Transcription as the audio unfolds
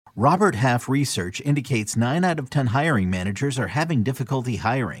Robert Half research indicates 9 out of 10 hiring managers are having difficulty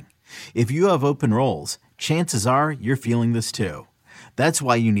hiring. If you have open roles, chances are you're feeling this too. That's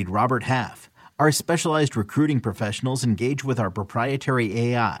why you need Robert Half. Our specialized recruiting professionals engage with our proprietary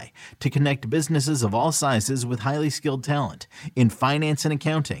AI to connect businesses of all sizes with highly skilled talent in finance and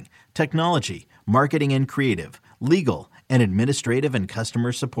accounting, technology, marketing and creative, legal, and administrative and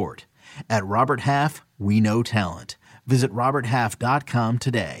customer support. At Robert Half, we know talent. Visit roberthalf.com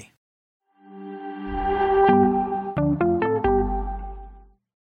today.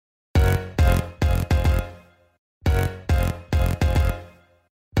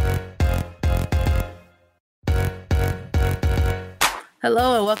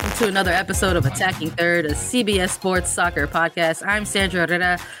 Hello and welcome to another episode of Attacking Third, a CBS Sports soccer podcast. I'm Sandra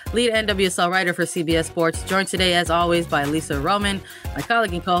Herrera, lead NWSL writer for CBS Sports, joined today as always by Lisa Roman, my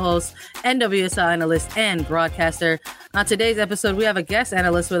colleague and co-host, NWSL analyst and broadcaster. On today's episode, we have a guest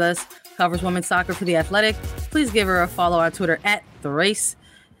analyst with us, covers women's soccer for The Athletic. Please give her a follow on Twitter at The Race.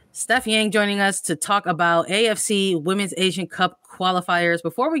 Steph Yang joining us to talk about AFC Women's Asian Cup qualifiers.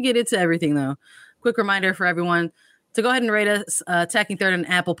 Before we get into everything though, quick reminder for everyone to go ahead and rate us Attacking Third on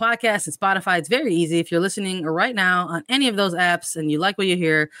Apple Podcasts and Spotify. It's very easy. If you're listening right now on any of those apps and you like what you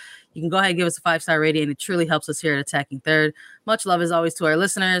hear, you can go ahead and give us a 5-star rating, and it truly helps us here at Attacking Third. Much love as always to our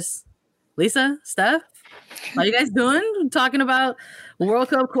listeners. Lisa, Steph, how you guys doing? Talking about World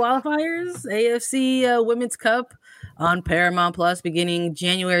Cup qualifiers, AFC Women's Cup on Paramount Plus beginning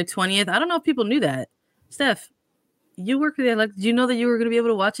January 20th. I don't know if people knew that. Steph, you work there. Like, did you know that you were going to be able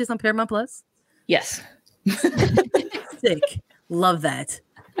to watch this on Paramount Plus? Yes. Sick. Love that.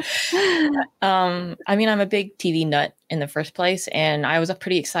 I'm a big TV nut in the first place, and I was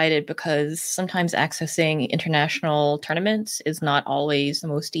pretty excited because sometimes accessing international tournaments is not always the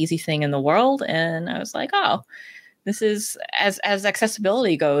most easy thing in the world. And I was like, oh, this is as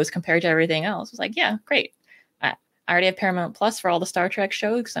accessibility goes compared to everything else. I was like, yeah, great. I already have Paramount Plus for all the Star Trek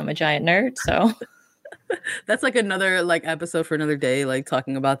shows because I'm a giant nerd. So that's like another episode for another day,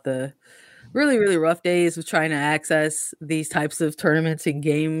 talking about the really, really rough days of trying to access these types of tournaments and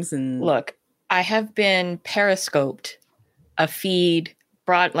games. And look, I have been periscoped a feed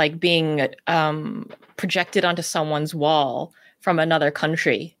brought being projected onto someone's wall from another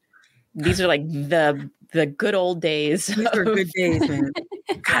country. These are the good old days. These were good days, man.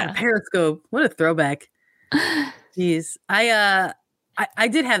 God, Periscope. What a throwback. Jeez. I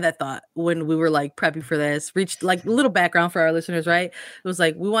did have that thought when we were prepping for this. Reached a little background for our listeners, right? It was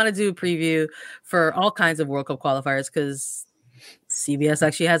we want to do a preview for all kinds of World Cup qualifiers because CBS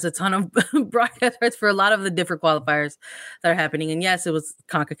actually has a ton of broadcast rights for a lot of the different qualifiers that are happening. And yes, it was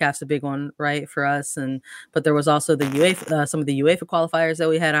CONCACAF's a big one, right, for us. But there was also the UEFA, some of the UEFA qualifiers that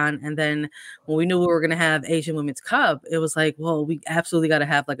we had on. And then when we knew we were going to have Asian Women's Cup, it was well, we absolutely got to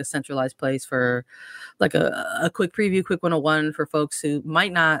have a centralized place for a quick preview, quick 101 for folks who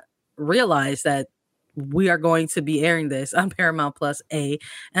might not realize that we are going to be airing this on Paramount Plus, A,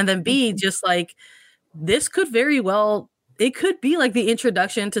 and then B, just this could very well. It could be the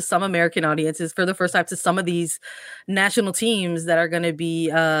introduction to some American audiences for the first time to some of these national teams that are going to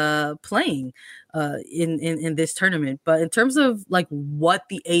be playing in this tournament. But in terms of what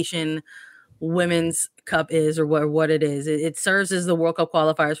the Asian Women's Cup is or what it is, it serves as the World Cup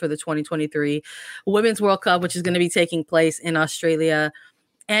qualifiers for the 2023 Women's World Cup, which is going to be taking place in Australia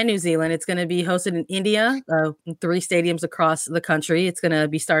and New Zealand. It's going to be hosted in India, 3 stadiums across the country. It's going to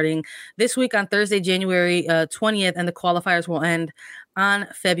be starting this week on Thursday, January 20th, and the qualifiers will end on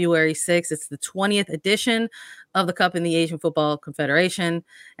February 6th. It's the 20th edition of the Cup in the Asian Football Confederation,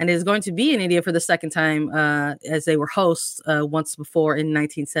 and it is going to be in India for the second time as they were hosts once before in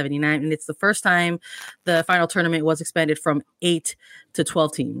 1979. And it's the first time the final tournament was expanded from 8 to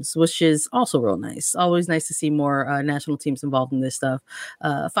 12 teams, which is also real nice. Always nice to see more national teams involved in this stuff.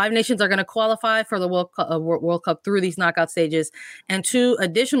 5 nations are going to qualify for the World Cup through these knockout stages, and 2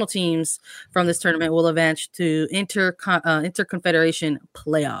 additional teams from this tournament will advance to interconfederation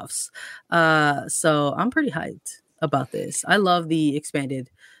playoffs. So I'm pretty hyped about this. I love the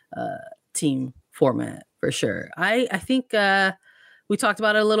expanded team format for sure. I think we talked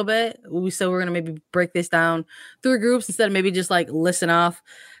about it a little bit. We said we're going to maybe break this down through groups instead of maybe just listen off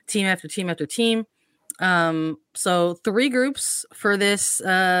team after team after team. So 3 groups for this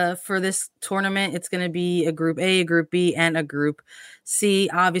tournament. It's going to be a group A, a group B, and a group C.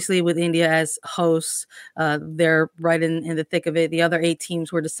 Obviously, with India as hosts, they're right in the thick of it. The other 8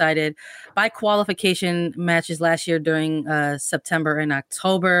 teams were decided by qualification matches last year during September and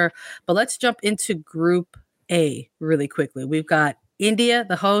October. But let's jump into Group A really quickly. We've got India,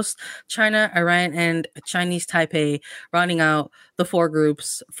 the host, China, Iran, and Chinese Taipei, rounding out the 4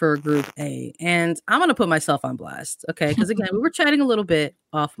 groups for Group A. And I'm going to put myself on blast, okay? Because again, we were chatting a little bit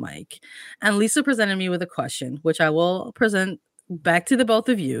off mic, and Lisa presented me with a question, which I will present back to the both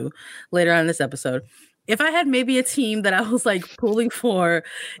of you later on in this episode. If I had maybe a team that I was like pulling for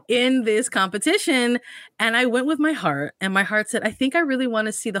in this competition, and I went with my heart, and my heart said, I think I really want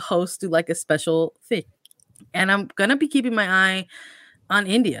to see the host do like a special thing. And I'm going to be keeping my eye on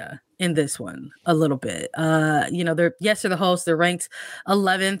India in this one a little bit. They're the host. They're ranked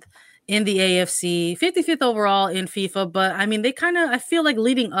 11th in the AFC, 55th overall in FIFA. But I mean, I feel like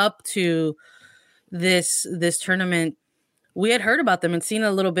leading up to this tournament, we had heard about them and seen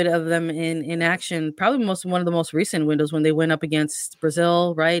a little bit of them in action, probably one of the most recent windows when they went up against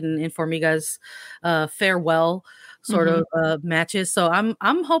Brazil, right? And in Formiga's farewell sort of matches. So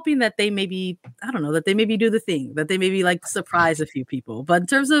I'm hoping that they maybe do the thing, that they maybe like surprise a few people. But in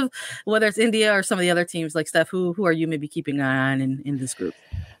terms of whether it's India or some of the other teams, like Steph, who are you maybe keeping an eye on in this group?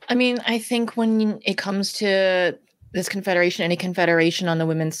 I mean, I think when it comes to this confederation, any confederation on the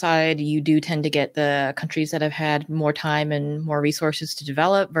women's side, you do tend to get the countries that have had more time and more resources to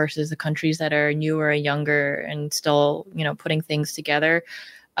develop versus the countries that are newer and younger and still, putting things together.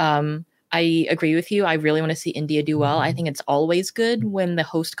 I agree with you. I really want to see India do well. I think it's always good when the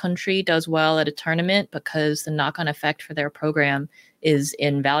host country does well at a tournament because the knock-on effect for their program is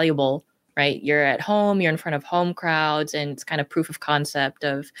invaluable, right? You're at home, you're in front of home crowds, and it's kind of proof of concept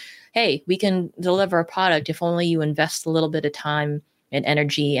of, hey, we can deliver a product if only you invest a little bit of time and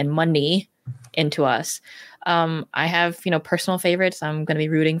energy and money into us. I have, personal favorites. I'm going to be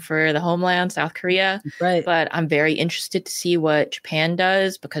rooting for the homeland, South Korea, right? But I'm very interested to see what Japan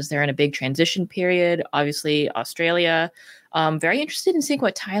does because they're in a big transition period. Obviously, Australia. Very interested in seeing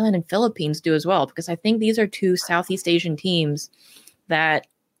what Thailand and Philippines do as well, because I think these are 2 Southeast Asian teams that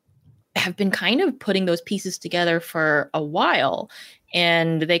have been kind of putting those pieces together for a while.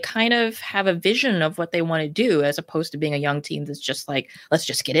 And they kind of have a vision of what they want to do as opposed to being a young team that's just like, let's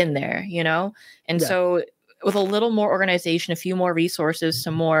just get in there, And so with a little more organization, a few more resources,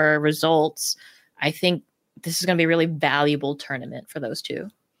 some more results, I think this is going to be a really valuable tournament for those 2.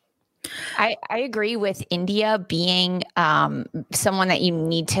 I agree with India being someone that you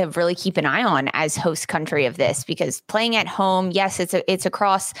need to really keep an eye on as host country of this, because playing at home, yes, it's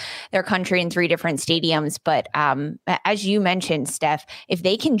across their country in 3 different stadiums. But as you mentioned, Steph, if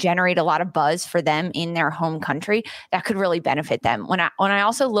they can generate a lot of buzz for them in their home country, that could really benefit them. When I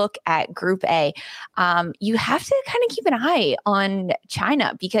also look at Group A, you have to kind of keep an eye on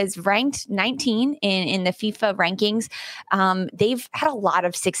China because ranked 19 in the FIFA rankings, they've had a lot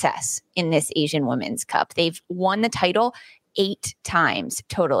of success in this Asian Women's Cup. They've won the title 8 times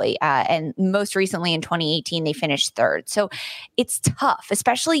totally. And most recently in 2018, they finished 3rd. So it's tough,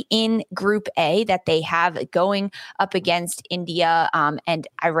 especially in Group A that they have going up against India and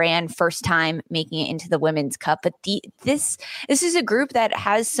Iran, first time making it into the Women's Cup. But this is a group that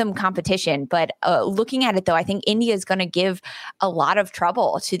has some competition. But looking at it, though, I think India is going to give a lot of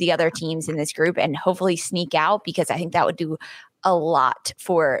trouble to the other teams in this group and hopefully sneak out, because I think that would do a lot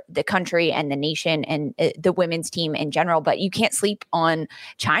for the country and the nation and the women's team in general. But you can't sleep on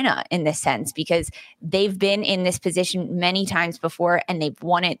China in this sense because they've been in this position many times before and they've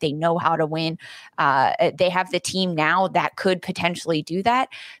won it. They know how to win. They have the team now that could potentially do that.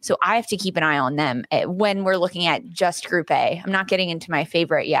 So I have to keep an eye on them when we're looking at just Group A. I'm not getting into my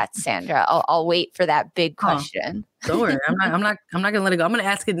favorite yet, Sandra. I'll wait for that big question. Don't worry. I'm not going to let it go. I'm going to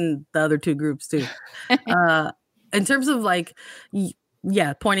ask it in the other 2 groups too. In terms of like,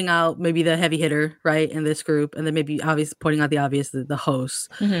 pointing out maybe the heavy hitter, right, in this group, and then maybe pointing out the host.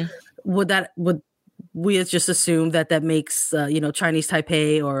 Would we just assume that makes Chinese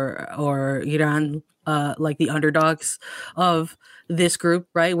Taipei or Iran like the underdogs of this group,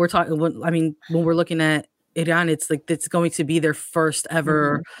 right? We're talking. When we're looking at Iran, it's going to be their first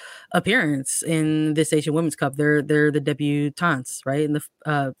ever appearance in this Asian Women's Cup. They're the debutantes, right? And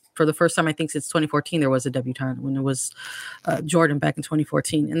for the first time, I think since 2014, there was a debutante when it was Jordan back in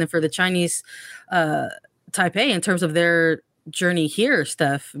 2014. And then for the Chinese Taipei, in terms of their journey here,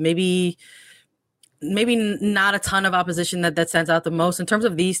 Steph, maybe not a ton of opposition that stands out the most in terms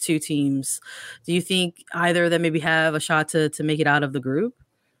of these 2 teams. Do you think either of them maybe have a shot to make it out of the group?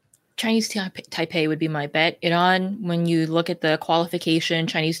 Chinese Taipei would be my bet. Iran, when you look at the qualification,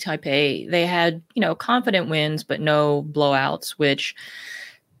 Chinese Taipei, they had, confident wins, but no blowouts, which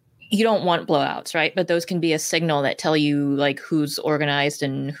you don't want blowouts, right? But those can be a signal that tell you like who's organized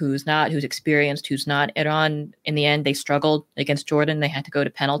and who's not, who's experienced, who's not. Iran, in the end, they struggled against Jordan. They had to go to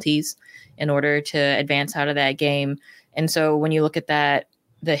penalties in order to advance out of that game. And so when you look at that,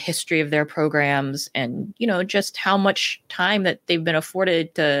 the history of their programs and, just how much time that they've been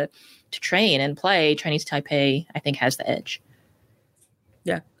afforded to train and play, Chinese Taipei, I think, has the edge.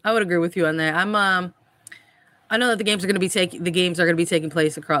 Yeah, I would agree with you on that. I know that the games are going to be taking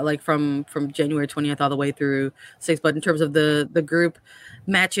place across from January 20th all the way through 6th. But in terms of the group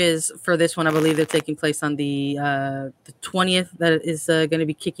matches for this one, I believe they're taking place on the 20th. That is going to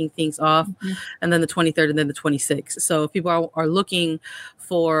be kicking things off, and then the 23rd, and then the 26th. So if people are looking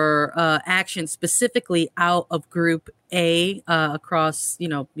for action specifically out of Group A across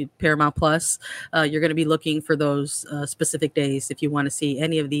Paramount Plus, you're going to be looking for those specific days if you want to see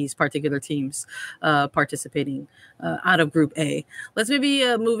any of these particular teams participating out of Group A. Let's maybe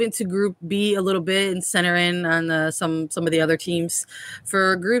move into Group B a little bit and center in on some of the other teams.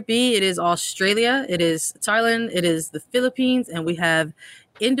 For Group B, it is Australia, it is Thailand, it is the Philippines, and we have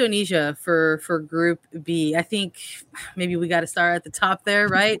Indonesia for Group B. I think maybe we got to start at the top there,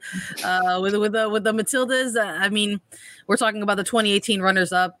 right? With the Matildas. I mean, we're talking about the 2018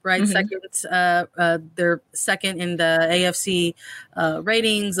 runners-up, right? They're second in the AFC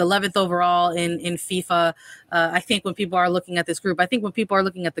ratings, 11th overall in FIFA. I think when people are looking at this group, when people are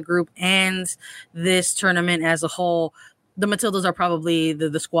looking at the group and this tournament as a whole, the Matildas are probably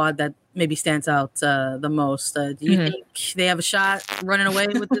the squad that maybe stands out the most. Do you think they have a shot running away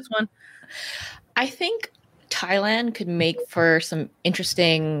with this one? I think Thailand could make for an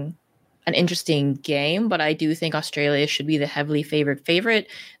interesting game, but I do think Australia should be the heavily favored favorite.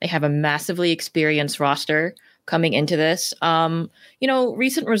 They have a massively experienced roster coming into this.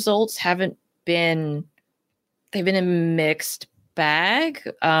 Recent results they've been a mixed bag.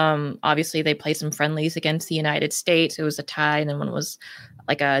 Obviously they played some friendlies against the United States. It was a tie, and then one was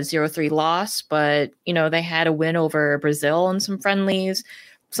like a 0-3 loss, but they had a win over Brazil in some friendlies,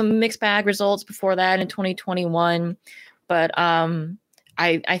 some mixed bag results before that in 2021. But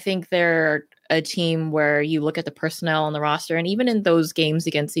I think they're a team where you look at the personnel on the roster, and even in those games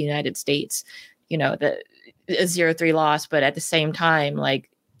against the United States, a 0-3 loss, but at the same time, like,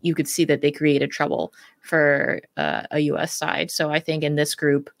 you could see that they created trouble for a U.S. side. So I think in this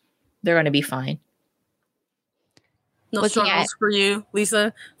group, they're going to be fine. No struggles for you,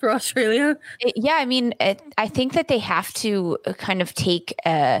 Lisa, for Australia? I think that they have to kind of take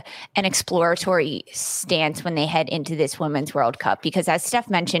an exploratory stance when they head into this Women's World Cup, because as Steph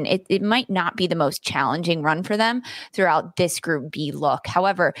mentioned, it might not be the most challenging run for them throughout this Group B look.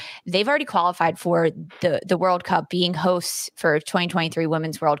 However, they've already qualified for the World Cup, being hosts for 2023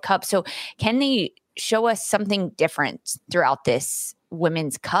 Women's World Cup. So can they show us something different throughout this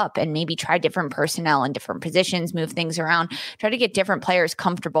Women's Cup and maybe try different personnel in different positions, move things around, try to get different players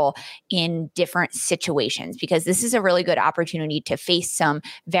comfortable in different situations, because this is a really good opportunity to face some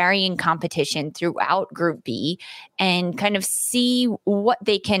varying competition throughout Group B and kind of see what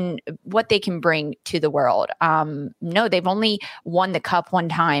they can bring to the world. No, they've only won the cup one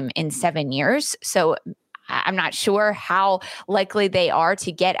time in 7 years. So I'm not sure how likely they are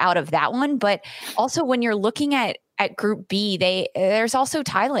to get out of that one. But also when you're looking at Group B, there's also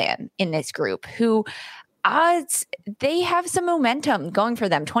Thailand in this group, who they have some momentum going for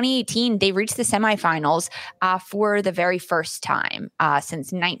them. 2018, they reached the semifinals for the very first time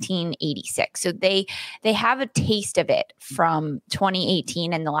since 1986. So they have a taste of it from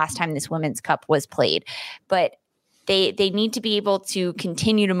 2018 and the last time this Women's Cup was played. But they need to be able to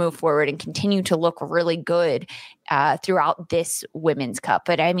continue to move forward and continue to look really good throughout this Women's Cup.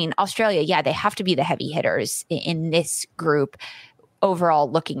 But I mean, Australia, they have to be the heavy hitters in this group overall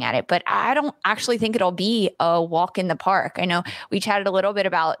looking at it. But I don't actually think it'll be a walk in the park. I know we chatted a little bit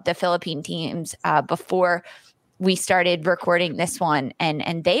about the Philippine teams before we started recording this one,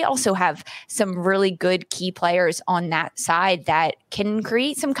 and they also have some really good key players on that side that can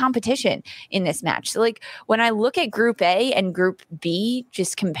create some competition in this match. So like when I look at Group A and Group B,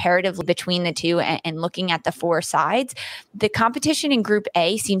 just comparatively between the two and looking at the four sides, the competition in Group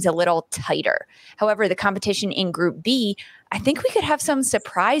A seems a little tighter. However, the competition in Group B, I think we could have some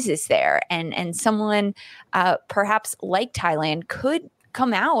surprises there, and someone perhaps like Thailand could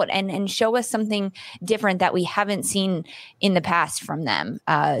come out and show us something different that we haven't seen in the past from them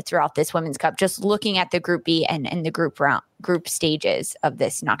throughout this Women's Cup, just looking at the Group B and the group stages of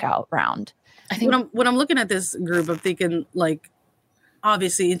this knockout round. I think when I'm looking at this group, I'm thinking, like,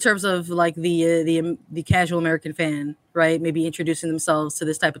 obviously in terms of like the casual American fan, right? Maybe introducing themselves to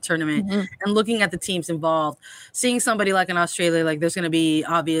this type of tournament and looking at the teams involved, seeing somebody like in Australia, like there's going to be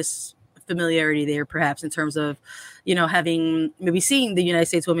obvious familiarity there, perhaps in terms of, having maybe seen the United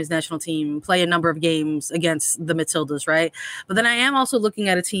States women's national team play a number of games against the Matildas, right? But then I am also looking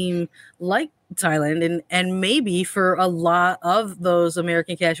at a team like Thailand, and maybe for a lot of those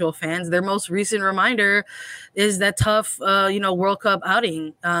American casual fans, their most recent reminder is that tough, World Cup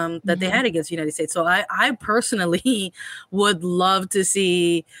outing that they had against the United States. So I personally would love to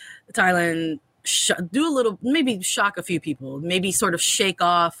see Thailand do a little, maybe shock a few people, maybe sort of shake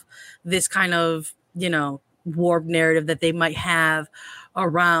off this kind of, warped narrative that they might have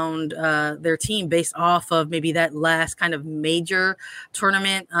around their team based off of maybe that last kind of major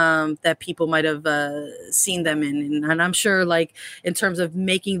tournament that people might have seen them in. And I'm sure, like, in terms of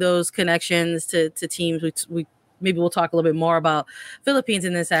making those connections to teams, we maybe we'll talk a little bit more about Philippines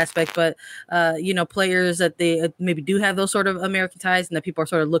in this aspect, but players that they maybe do have those sort of American ties, and that people are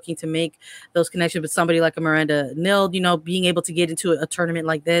sort of looking to make those connections with somebody like a Miranda Nild, being able to get into a tournament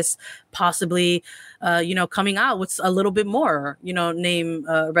like this, possibly, coming out with a little bit more, name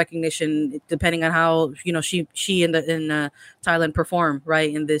recognition, depending on how, she and Thailand perform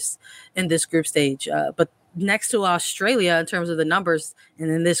right in this group stage. But next to Australia, in terms of the numbers, and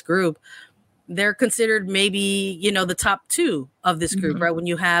in this group, they're considered maybe, the top two of this group, right? When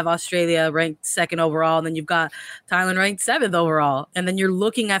you have Australia ranked second overall, and then you've got Thailand ranked seventh overall. And then you're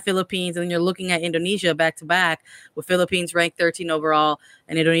looking at Philippines, and then you're looking at Indonesia back to back, with Philippines ranked 13 overall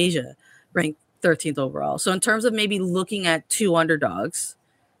and Indonesia ranked 13th overall. So in terms of maybe looking at two underdogs,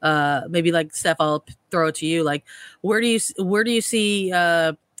 maybe like Steph, I'll throw it to you. Like, where do you see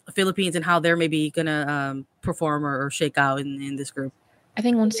Philippines and how they're maybe gonna perform or shake out in this group? I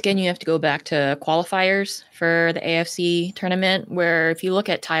think once again, you have to go back to qualifiers for the AFC tournament, where if you look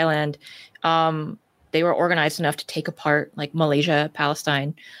at Thailand, they were organized enough to take apart like Malaysia,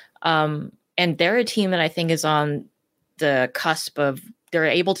 Palestine. And they're a team that I think is on the cusp of, they're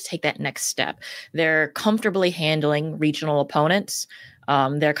able to take that next step. They're comfortably handling regional opponents.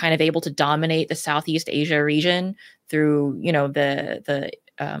 They're kind of able to dominate the Southeast Asia region through, the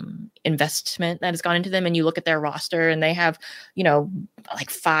investment that has gone into them. And you look at their roster, and they have, like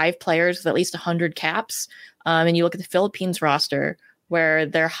 5 players with at least 100 caps. And you look at the Philippines roster, where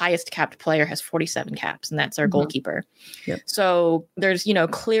their highest capped player has 47 caps, and that's our goalkeeper. Yep. So there's,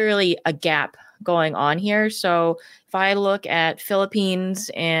 clearly a gap going on here. So if I look at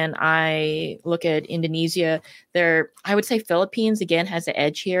Philippines and I look at Indonesia, I would say Philippines again has the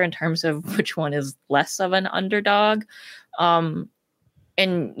edge here in terms of which one is less of an underdog.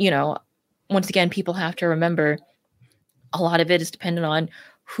 And, once again, people have to remember a lot of it is dependent on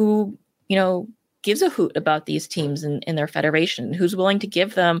who, gives a hoot about these teams in their federation, who's willing to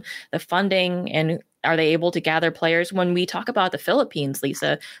give them the funding, and are they able to gather players? When we talk about the Philippines,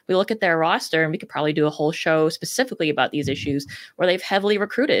 Lisa, we look at their roster, and we could probably do a whole show specifically about these issues, where they've heavily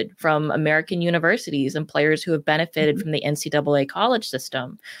recruited from American universities and players who have benefited from the NCAA college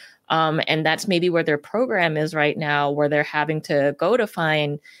system. And that's maybe where their program is right now, where they're having to go to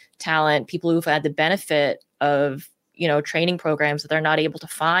find talent, people who've had the benefit of, training programs that they're not able to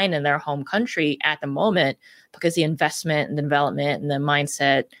find in their home country at the moment, because the investment and the development and the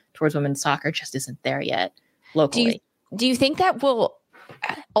mindset towards women's soccer just isn't there yet locally. Do you think that will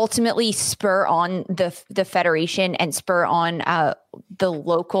ultimately spur on the federation and spur on the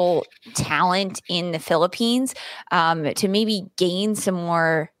local talent in the Philippines to maybe gain some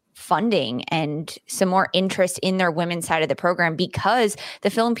more funding and some more interest in their women's side of the program, because the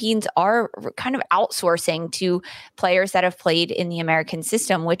Philippines are kind of outsourcing to players that have played in the American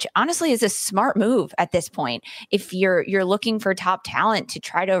system, which honestly is a smart move at this point. If you're looking for top talent, to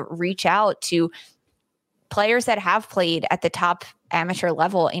try to reach out to players that have played at the top amateur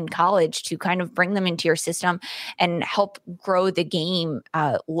level in college, to kind of bring them into your system and help grow the game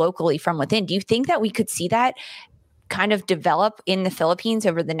locally from within. Do you think that we could see that kind of develop in the Philippines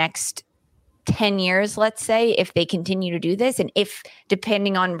over the next 10 years, let's say, if they continue to do this, and if,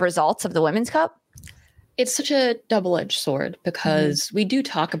 depending on results of the Women's Cup? It's such a double-edged sword, because we do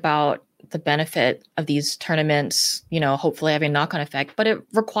talk about the benefit of these tournaments, hopefully having a knock-on effect, but it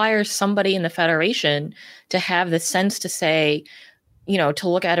requires somebody in the federation to have the sense to say, to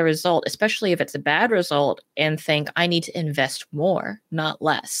look at a result, especially if it's a bad result, and think, I need to invest more, not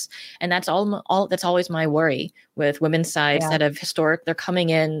less. And that's that's always my worry with women's sides that have they're coming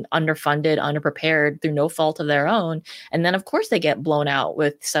in underfunded, underprepared through no fault of their own. And then of course they get blown out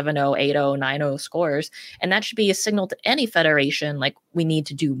with 7-0, 8-0, 9-0 scores. And that should be a signal to any federation, like, we need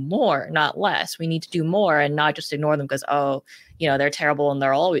to do more, not less. We need to do more, and not just ignore them because, they're terrible and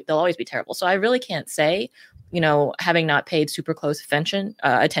they'll always be terrible. So I really can't say having not paid super close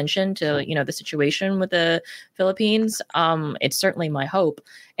attention to, the situation with the Philippines, it's certainly my hope.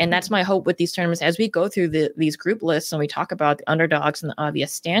 And that's my hope with these tournaments as we go through these group lists and we talk about the underdogs and the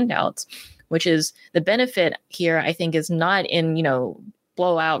obvious standouts, which is the benefit here, I think, is not in,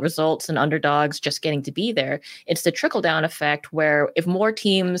 blowout results and underdogs just getting to be there. It's the trickle down effect where if more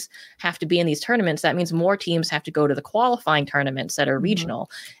teams have to be in these tournaments, that means more teams have to go to the qualifying tournaments that are regional.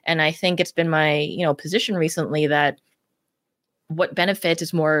 And I think it's been my, position recently that what benefits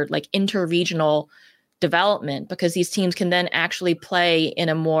is more like inter-regional development, because these teams can then actually play in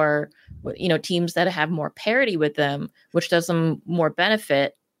a more, teams that have more parity with them, which does them more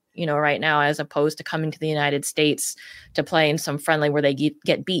benefit right now, as opposed to coming to the United States to play in some friendly where they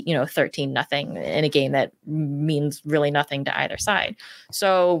get beat, 13-0 in a game that means really nothing to either side.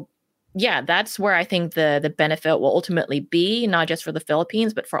 So yeah, that's where I think the benefit will ultimately be, not just for the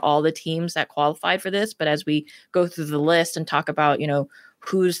Philippines, but for all the teams that qualified for this. But as we go through the list and talk about,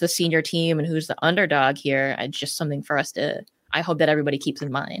 who's the senior team and who's the underdog here, it's just something for us I hope that everybody keeps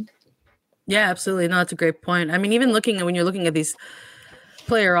in mind. Yeah, absolutely. No, that's a great point. I mean, even when you're looking at these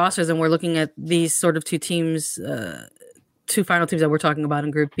player rosters and we're looking at these sort of two final teams that we're talking about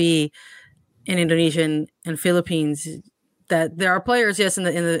in Group B, in Indonesia and Philippines, that there are players, yes,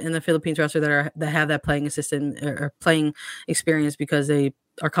 in the Philippines roster that have that playing assistant or playing experience because they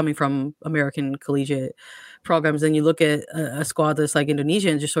are coming from American collegiate programs. And you look at a squad that's like Indonesia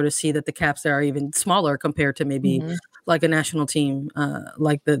and just sort of see that the caps there are even smaller compared to maybe like a national team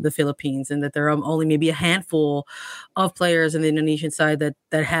like the Philippines, and that there are only maybe a handful of players in the Indonesian side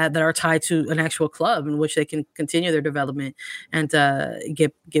that are tied to an actual club in which they can continue their development and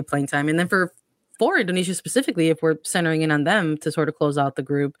get playing time. And then for Indonesia specifically, if we're centering in on them to sort of close out the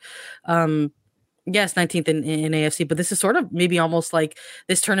group, yes, 19th in AFC, but this is sort of maybe almost like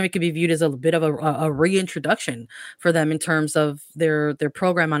this tournament could be viewed as a bit of a reintroduction for them in terms of their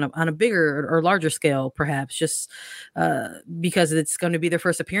program on a bigger or larger scale, perhaps, just because it's going to be their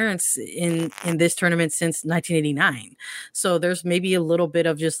first appearance in this tournament since 1989. So there's maybe a little bit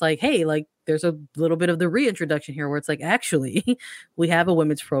of just like, hey, like there's a little bit of the reintroduction here where it's like, actually, we have a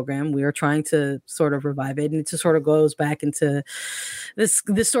women's program. We are trying to sort of revive it. And it just sort of goes back into this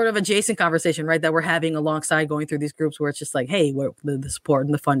sort of adjacent conversation, right, that we're having alongside going through these groups where it's just like, hey, the support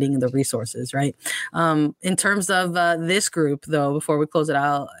and the funding and the resources, right? In terms of this group, though, before we close it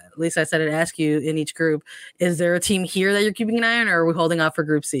out, Lisa, I said I'd ask you in each group, is there a team here that you're keeping an eye on, or are we holding out for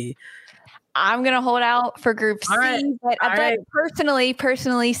Group C? I'm going to hold out for Group C, right. but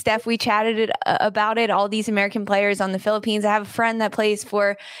personally, Steph, we chatted about it, all these American players on the Philippines. I have a friend that plays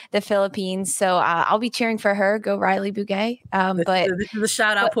for the Philippines, so I'll be cheering for her. Go Riley Bouguet. But this is the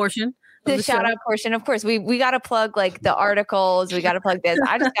shout out portion. The shout out portion, of course, we got to plug like the articles. We got to plug this.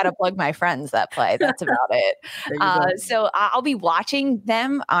 I just got to plug my friends that play. That's about it. So I'll be watching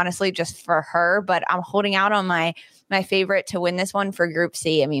them, honestly, just for her, but I'm holding out on my favorite to win this one for Group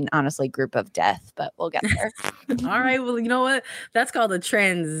C. I mean, honestly, group of death, but we'll get there. All right. Well, you know what? That's called a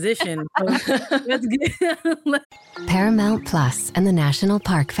transition. That's good. Paramount Plus and the National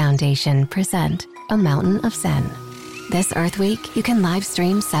Park Foundation present A Mountain of Zen. This Earth Week, you can live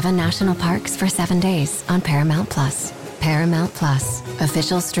stream 7 national parks for 7 days on Paramount Plus. Paramount Plus,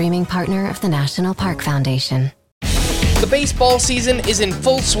 official streaming partner of the National Park Foundation. The baseball season is in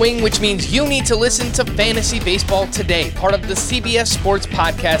full swing, which means you need to listen to Fantasy Baseball Today, part of the CBS Sports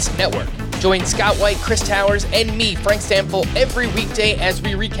Podcast Network. Join Scott White, Chris Towers, and me, Frank Stample, every weekday as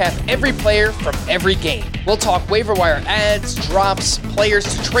we recap every player from every game. We'll talk waiver wire ads, drops, players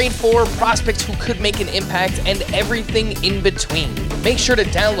to trade for, prospects who could make an impact, and everything in between. Make sure to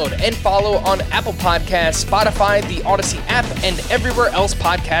download and follow on Apple Podcasts, Spotify, the Odyssey app, and everywhere else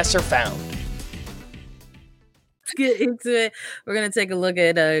podcasts are found. Get into it. We're going to take a look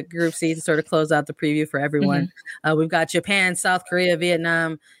at Group C to sort of close out the preview for everyone. We've got Japan, South Korea,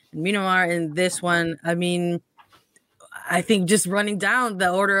 Vietnam, and Myanmar in this one. I mean, I think just running down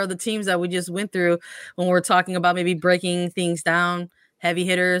the order of the teams that we just went through when we're talking about maybe breaking things down, heavy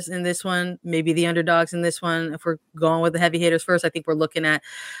hitters in this one, maybe the underdogs in this one. If we're going with the heavy hitters first, I think we're looking at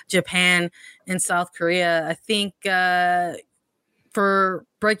Japan and South Korea. I think for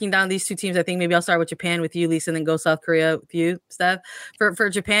breaking down these two teams, I think maybe I'll start with Japan with you, Lisa, and then go South Korea with you, Steph. For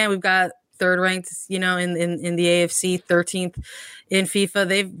Japan, we've got third ranked, in the AFC, 13th in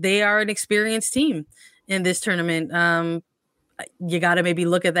FIFA. They are an experienced team in this tournament. You got to maybe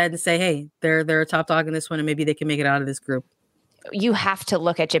look at that and say, hey, they're a top dog in this one, and maybe they can make it out of this group. you have to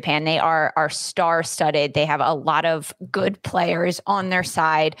look at Japan. They are star-studded. They have a lot of good players on their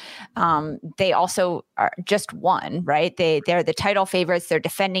side. They also are just won, right? They're the title favorites. They're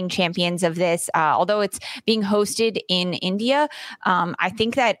defending champions of this. Although it's being hosted in India, I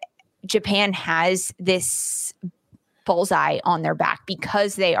think that Japan has this bullseye on their back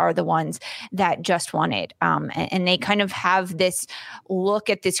because they are the ones that just won it. And they kind of have this look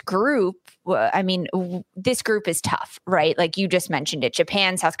at this group. I mean, this group is tough, right? Like you just mentioned it.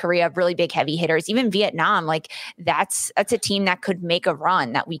 Japan, South Korea, really big heavy hitters, even Vietnam. Like that's a team that could make a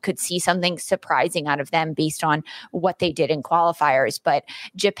run, that we could see something surprising out of them based on what they did in qualifiers. But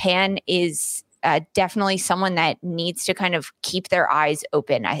Japan is definitely someone that needs to kind of keep their eyes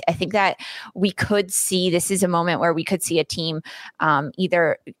open. I think that we could see, this is a moment where we could see a team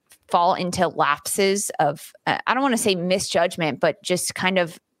either fall into lapses of, I don't want to say misjudgment, but just kind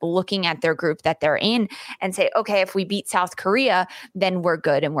of looking at their group that they're in and say, okay, if we beat South Korea, then we're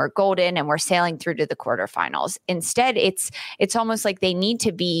good and we're golden and we're sailing through to the quarterfinals. Instead, it's almost like they need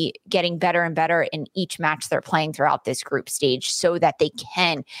to be getting better and better in each match they're playing throughout this group stage so that they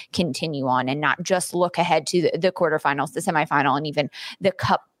can continue on and not just look ahead to the quarterfinals, the semifinal, and even the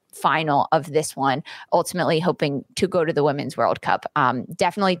cup final of this one, ultimately hoping to go to the Women's World Cup.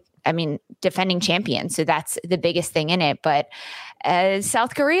 Definitely, I mean, defending champions. So that's the biggest thing in it. But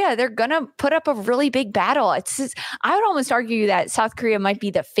South Korea, they're going to put up a really big battle. It's just, I would almost argue that South Korea might be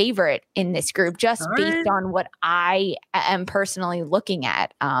the favorite in this group, just based on what I am personally looking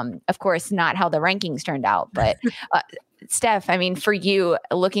at. Of course, not how the rankings turned out. But Steph, I mean, for you,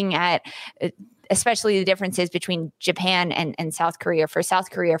 looking at especially the differences between Japan and South Korea. For South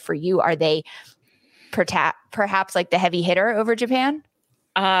Korea, for you, are they perhaps like the heavy hitter over Japan?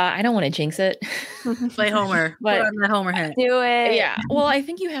 I don't want to jinx it. Play Homer. But put on that Homer hat. Do it. Yeah. Well, I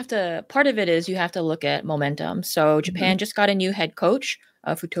think you have to, part of it is you have to look at momentum. So Japan just got a new head coach,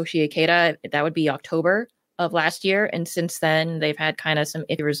 Futoshi Ikeda. That would be October of last year. And since then, they've had kind of some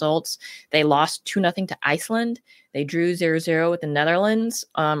iffy results. They lost 2-0 to Iceland. They drew 0-0 with the Netherlands.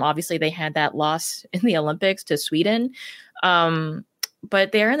 Obviously, they had that loss in the Olympics to Sweden.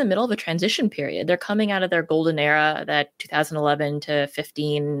 But they're in the middle of a transition period. They're coming out of their golden era, that 2011 to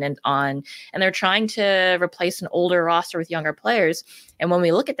 15 and on, and they're trying to replace an older roster with younger players. And when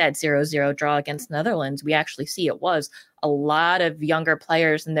we look at that 0-0 draw against Netherlands, we actually see it was a lot of younger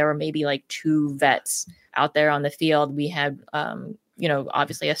players, and there were maybe like 2 vets out there on the field. We had,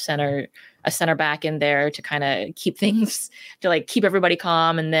 obviously a center back in there to kind of keep things, to like keep everybody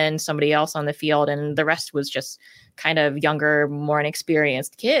calm, and then somebody else on the field, and the rest was just kind of younger, more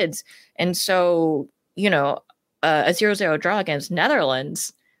inexperienced kids. And so, a 0-0 draw against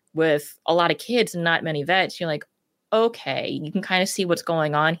Netherlands with a lot of kids and not many vets, you're like, okay, you can kind of see what's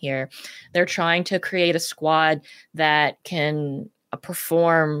going on here. They're trying to create a squad that can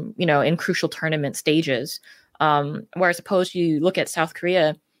perform, in crucial tournament stages. Whereas opposed, you look at South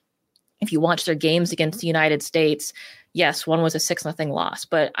Korea, if you watch their games against the United States, yes, one was a 6-0 loss,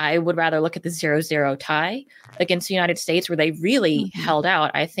 but I would rather look at the 0-0 tie against the United States where they really held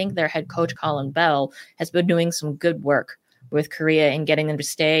out. I think their head coach, Colin Bell, has been doing some good work with Korea and getting them to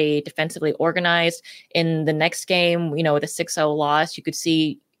stay defensively organized. In the next game, with a 6-0 loss, you could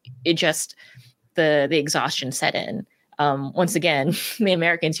see it just, the exhaustion set in. Once again, the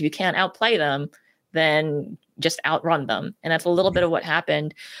Americans, if you can't outplay them, then just outrun them. And that's a little bit of what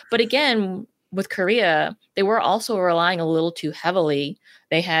happened. But again, with Korea, they were also relying a little too heavily.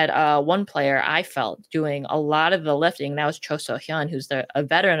 They had one player, I felt, doing a lot of the lifting. That was Cho So-hyun, who's a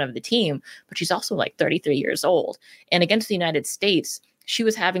veteran of the team, but she's also like 33 years old. And against the United States, she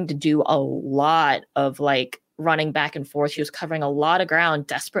was having to do a lot of like running back and forth. She was covering a lot of ground,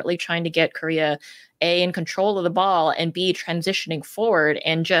 desperately trying to get Korea, A, in control of the ball, and B, transitioning forward.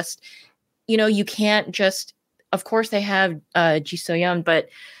 And just, you can't just, of course they have Ji So-yeon, but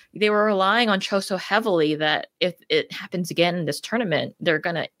they were relying on Cho so heavily that if it happens again in this tournament,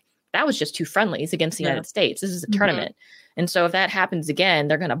 that was just 2 friendlies against the United States. This is a tournament. And so if that happens again,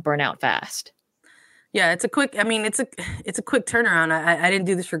 they're going to burn out fast. Yeah, it's a quick turnaround. I didn't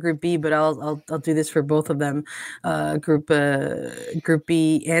do this for Group B, but I'll do this for both of them, Group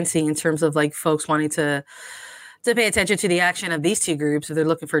B and C, in terms of like folks wanting to pay attention to the action of these 2 groups. If they're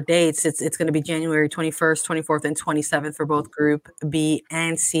looking for dates, it's going to be January 21st, 24th, and 27th for both Group B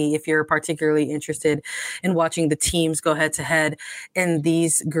and C. If you're particularly interested in watching the teams go head to head in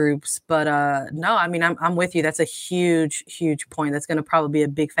these groups. But no, I mean, I'm with you. That's a huge, huge point. That's going to probably be a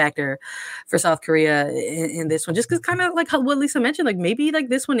big factor for South Korea in this one. Just because kind of like what Lisa mentioned, like maybe like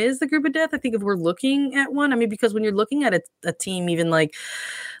this one is the group of death. I think if we're looking at one, I mean, because when you're looking at a team, even like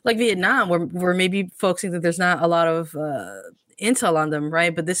Vietnam, we're maybe focusing that there's not a lot of intel on them,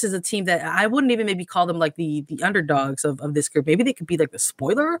 right? But this is a team that I wouldn't even maybe call them like the underdogs of this group. Maybe they could be like the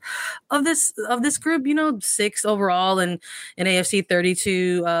spoiler of this group, 6th overall and in AFC,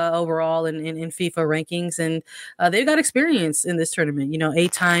 32 overall in FIFA rankings. And they've got experience in this tournament,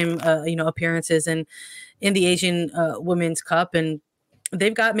 8-time appearances in the Asian Women's Cup. And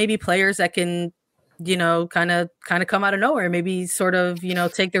they've got maybe players that can kind of come out of nowhere, maybe sort of,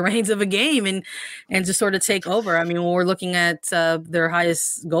 take the reins of a game and just sort of take over. I mean, when we're looking at their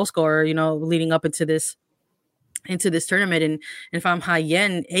highest goal scorer, leading up into this tournament, and if I'm Hai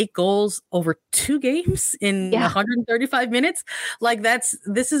Yen, 8 goals over 2 games in 135 minutes. Like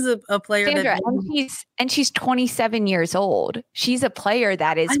this is a player Sandra, and she's 27 years old. She's a player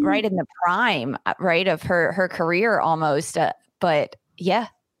that is right in the prime, right, of her career almost. But yeah.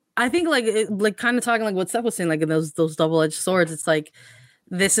 I think like kind of talking like what Seth was saying, like in those double-edged swords, it's like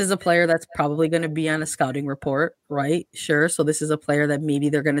this is a player that's probably going to be on a scouting report, right? Sure. So this is a player that maybe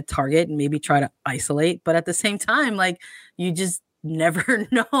they're going to target and maybe try to isolate, but at the same time, like you just never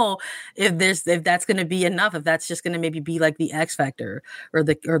know if that's going to be enough, if that's just going to maybe be like the X factor or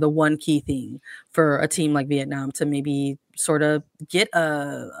the one key thing for a team like Vietnam to maybe sort of get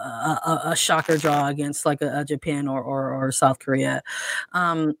a shocker draw against like a Japan or South Korea.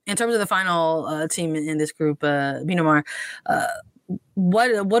 In terms of the final team in this group, Myanmar,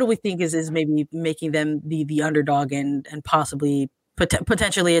 what do we think is maybe making them the underdog and possibly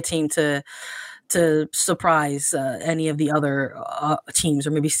potentially a team to surprise any of the other teams,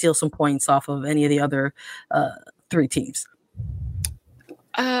 or maybe steal some points off of any of the other 3 teams?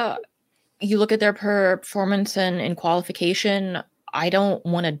 You look at their performance in qualification. I don't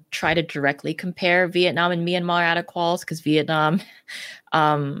want to try to directly compare Vietnam and Myanmar out of quals, because Vietnam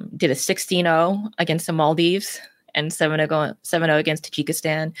did a 16-0 against the Maldives and 7-0 against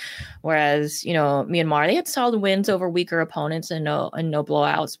Tajikistan, whereas Myanmar, they had solid wins over weaker opponents and no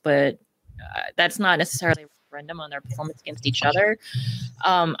blowouts, but that's not necessarily a referendum on their performance against each other.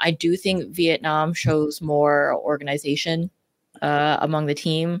 I do think Vietnam shows more organization among the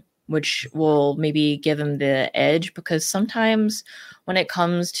team, which will maybe give them the edge, because sometimes when it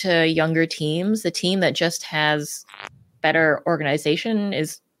comes to younger teams, the team that just has better organization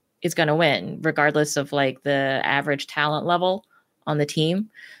is going to win, regardless of like the average talent level on the team.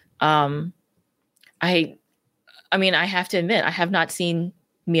 I mean, I have to admit, I have not seen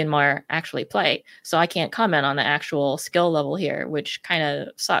Myanmar actually play, so I can't comment on the actual skill level here, which kind of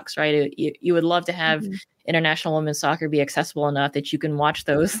sucks, right? You would love to have international women's soccer be accessible enough that you can watch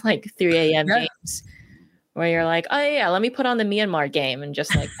those like 3 a.m. games where you're like, oh yeah, let me put on the Myanmar game and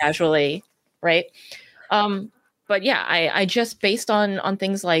just like casually, right? But yeah, I just, based on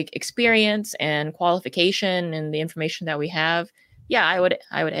things like experience and qualification and the information that we have, yeah, I would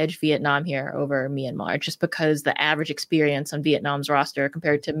edge Vietnam here over Myanmar, just because the average experience on Vietnam's roster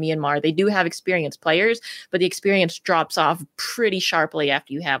compared to Myanmar, they do have experienced players, but the experience drops off pretty sharply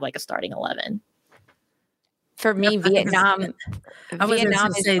after you have like a starting 11. For me, Vietnam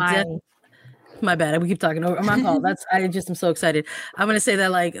is mine. My bad. We keep talking over. My fault. I just am so excited. I'm going to say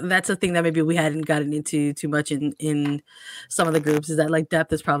that like that's a thing that maybe we hadn't gotten into too much in some of the groups, is that like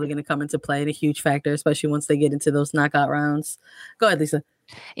depth is probably going to come into play and a huge factor, especially once they get into those knockout rounds. Go ahead, Lisa.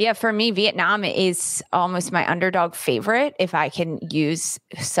 Yeah, for me, Vietnam is almost my underdog favorite, if I can use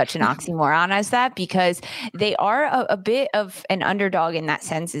such an oxymoron as that, because they are a bit of an underdog in that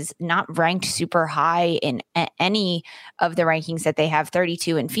sense, is not ranked super high in any of the rankings that they have,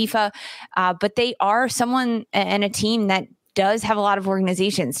 32 in FIFA, but they are someone and a team that does have a lot of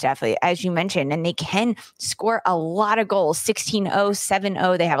organization stuff, as you mentioned, and they can score a lot of goals, 16-0,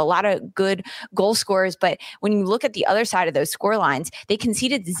 7-0. They have a lot of good goal scorers. But when you look at the other side of those score lines, they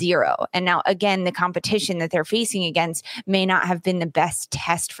conceded 0. And now, again, the competition that they're facing against may not have been the best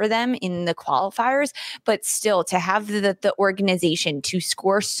test for them in the qualifiers, but still to have the organization to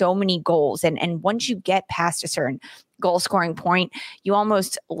score so many goals. And once you get past a certain goal scoring point, you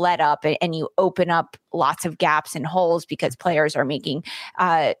almost let up and you open up lots of gaps and holes, because players are making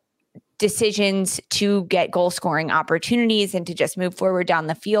decisions to get goal scoring opportunities and to just move forward down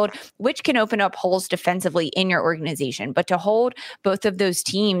the field, which can open up holes defensively in your organization. But to hold both of those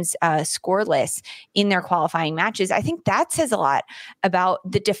teams scoreless in their qualifying matches, I think that says a lot about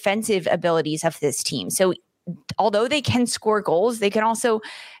the defensive abilities of this team. So although they can score goals, they can also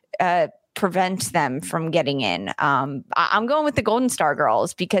prevent them from getting in. I'm going with the Golden Star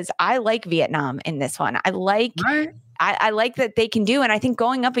girls, because I like Vietnam in this one. I like that they can do, and I think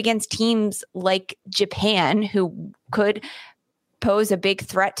going up against teams like Japan, who could pose a big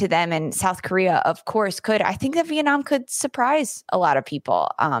threat to them, and South Korea, of course, could. I think that Vietnam could surprise a lot of people.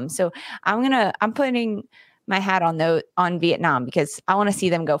 So I'm putting my hat on Vietnam, because I want to see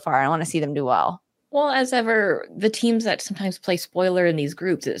them go far. I want to see them do well. Well, as ever, the teams that sometimes play spoiler in these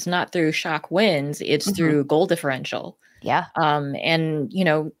groups, it's not through shock wins, it's through goal differential. Yeah. And,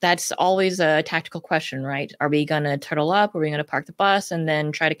 that's always a tactical question, right? Are we going to turtle up? Are we going to park the bus and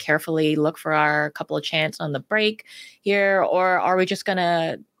then try to carefully look for our couple of chances on the break here? Or are we just going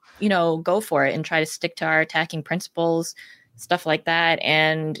to, go for it and try to stick to our attacking principles, stuff like that?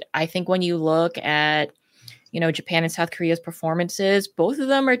 And I think when you look at, Japan and South Korea's performances, both of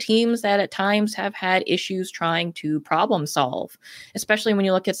them are teams that at times have had issues trying to problem solve, especially when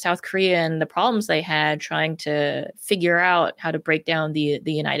you look at South Korea and the problems they had trying to figure out how to break down the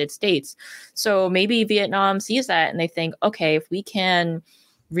United States. So maybe Vietnam sees that and they think, okay, if we can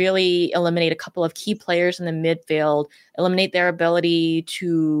really eliminate a couple of key players in the midfield, eliminate their ability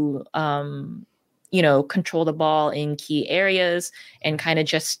to control the ball in key areas and kind of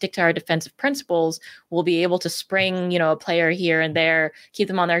just stick to our defensive principles, we'll be able to spring, a player here and there, keep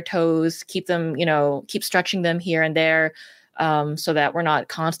them on their toes, keep them, keep stretching them here and there, so that we're not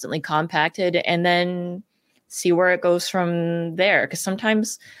constantly compacted, and then see where it goes from there. Because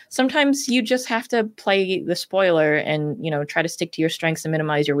sometimes you just have to play the spoiler and, try to stick to your strengths and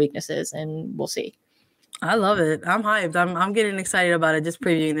minimize your weaknesses, and we'll see. I love it. I'm hyped. I'm getting excited about it, just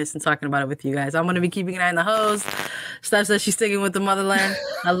previewing this and talking about it with you guys. I'm going to be keeping an eye on the host. Steph says she's sticking with the motherland.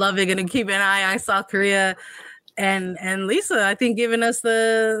 I love it. Going to keep an eye on South Korea. And Lisa, I think, giving us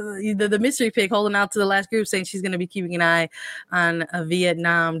the mystery pick, holding out to the last group, saying she's going to be keeping an eye on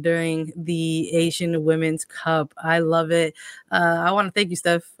Vietnam during the Asian Women's Cup. I love it. I want to thank you,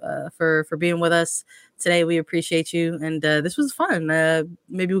 Steph, for being with us today. We appreciate you, and this was fun.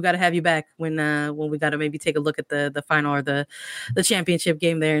 Maybe we got to have you back when we got to maybe take a look at the final or the championship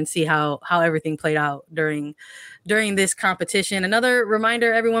game there and see how everything played out during this competition. Another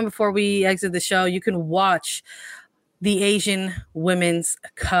reminder, everyone, before we exit the show, you can watch the Asian Women's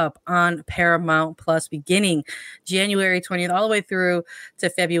Cup on Paramount Plus beginning January 20th all the way through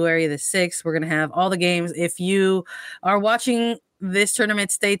to February the 6th. We're going to have all the games. If you are watching this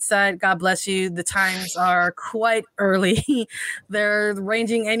tournament stateside, God bless you. The times are quite early. They're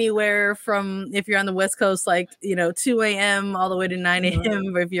ranging anywhere from, if you're on the West Coast, 2 a.m. all the way to 9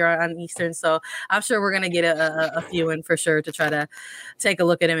 a.m. if you're on Eastern. So I'm sure we're going to get a few in for sure to try to take a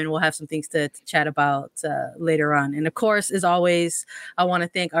look at them, and we'll have some things to chat about later on. And of course, as always, I want to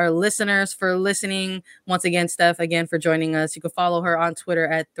thank our listeners for listening. Once again, Steph, for joining us. You can follow her on Twitter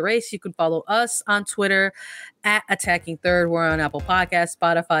at Thrace. You can follow us on Twitter at Attacking Third. We're on Apple Podcasts,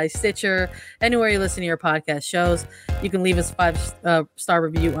 Spotify, Stitcher, anywhere you listen to your podcast shows. You can leave us a 5-star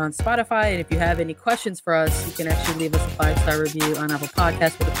review on Spotify. And if you have any questions for us, you can actually leave us a 5-star review on Apple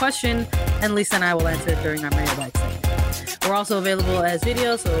Podcasts with a question, and Lisa and I will answer it during our mailbag segment. We're also available as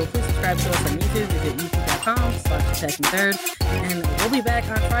video, so please subscribe to us on YouTube. Visit youtube.com/Attacking Third. And we'll be back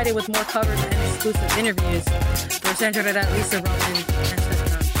on Friday with more coverage and exclusive interviews. We're centered at Lisa Roman and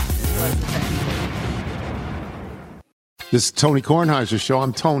Stefan. This is Tony Kornheiser's show.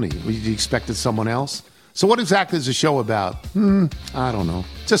 I'm Tony. You expected someone else? So what exactly is the show about? I don't know.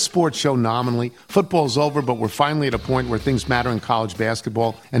 It's a sports show nominally. Football's over, but we're finally at a point where things matter in college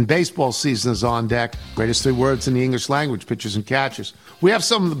basketball, and baseball season is on deck. Greatest 3 words in the English language, pitchers and catchers. We have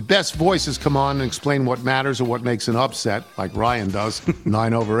some of the best voices come on and explain what matters or what makes an upset, like Ryan does.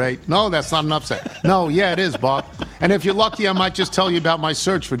 9/8. No, that's not an upset. No, yeah, it is, Bob. And if you're lucky, I might just tell you about my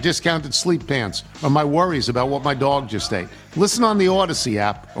search for discounted sleep pants or my worries about what my dog just ate. Listen on the Odyssey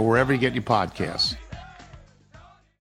app or wherever you get your podcasts.